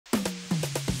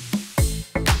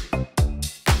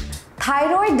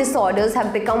Thyroid disorders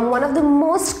have become one of the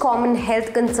most common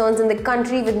health concerns in the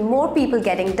country, with more people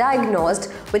getting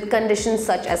diagnosed with conditions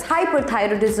such as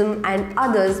hyperthyroidism and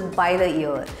others by the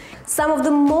year. Some of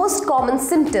the most common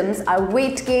symptoms are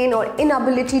weight gain or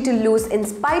inability to lose in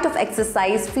spite of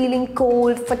exercise, feeling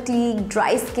cold, fatigue,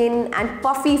 dry skin, and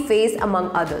puffy face, among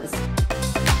others.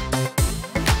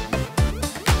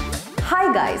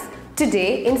 Hi guys,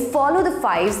 today in Follow the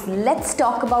Fives, let's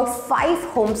talk about 5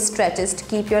 home stretches to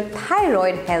keep your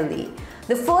thyroid healthy.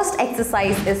 The first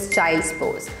exercise is child's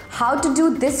pose. How to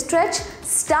do this stretch?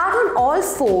 Start on all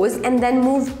fours and then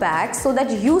move back so that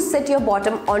you sit your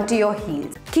bottom onto your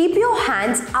heels. Keep your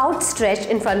hands outstretched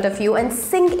in front of you and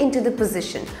sink into the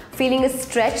position, feeling a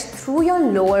stretch through your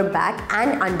lower back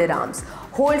and underarms.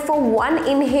 Hold for 1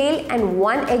 inhale and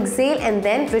 1 exhale and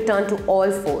then return to all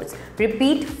fours.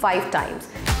 Repeat 5 times.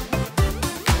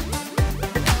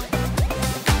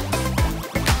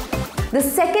 The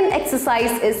second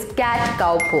exercise is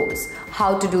cat-cow pose.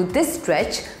 How to do this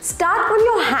stretch? Start on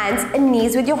your hands and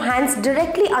knees with your hands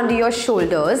directly under your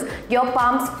shoulders, your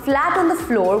palms flat on the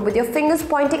floor with your fingers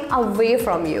pointing away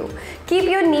from you. Keep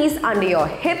your knees under your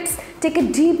hips. Take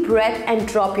a deep breath and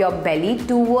drop your belly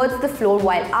towards the floor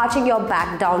while arching your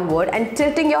back downward and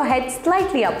tilting your head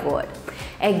slightly upward.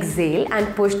 Exhale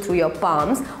and push through your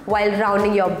palms while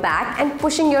rounding your back and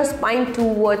pushing your spine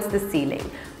towards the ceiling.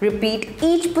 Repeat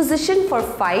each position for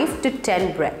 5 to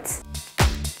 10 breaths.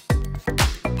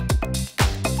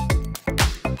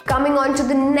 Coming on to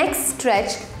the next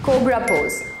stretch, Cobra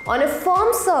pose. On a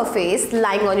firm surface,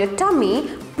 lying on your tummy,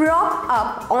 prop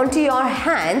up onto your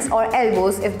hands or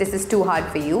elbows if this is too hard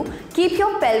for you. Keep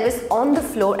your pelvis on the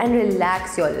floor and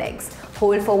relax your legs.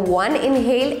 Hold for 1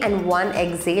 inhale and 1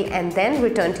 exhale and then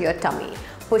return to your tummy.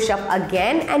 Push up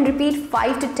again and repeat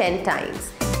 5 to 10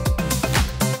 times.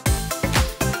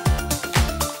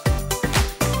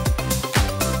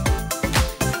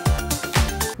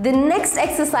 The next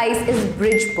exercise is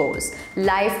bridge pose.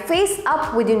 Lie face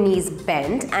up with your knees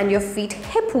bent and your feet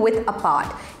hip width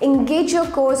apart. Engage your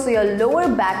core so your lower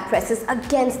back presses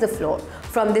against the floor.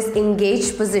 From this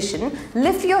engaged position,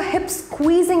 lift your hips,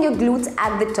 squeezing your glutes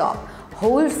at the top.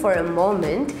 Hold for a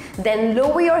moment, then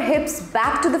lower your hips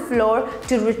back to the floor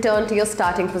to return to your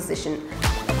starting position.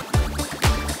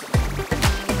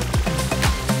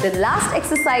 The last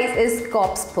exercise is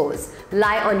corpse pose.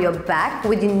 Lie on your back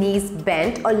with your knees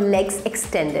bent or legs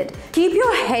extended. Keep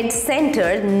your head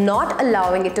centered, not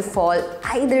allowing it to fall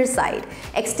either side.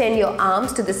 Extend your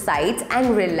arms to the sides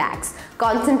and relax.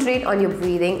 Concentrate on your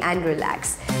breathing and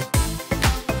relax.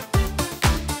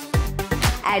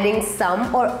 Adding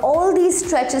some or all these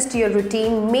stretches to your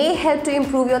routine may help to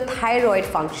improve your thyroid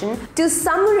function. To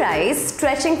summarize,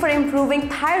 stretching for improving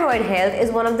thyroid health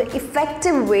is one of the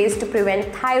effective ways to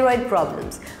prevent thyroid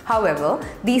problems. However,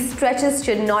 these stretches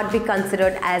should not be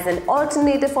considered as an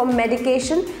alternative for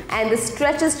medication, and the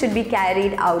stretches should be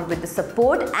carried out with the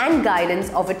support and guidance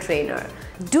of a trainer.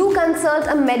 Do consult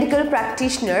a medical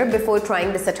practitioner before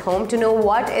trying this at home to know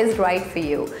what is right for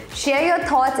you. Share your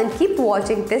thoughts and keep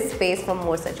watching this space for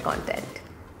more such content.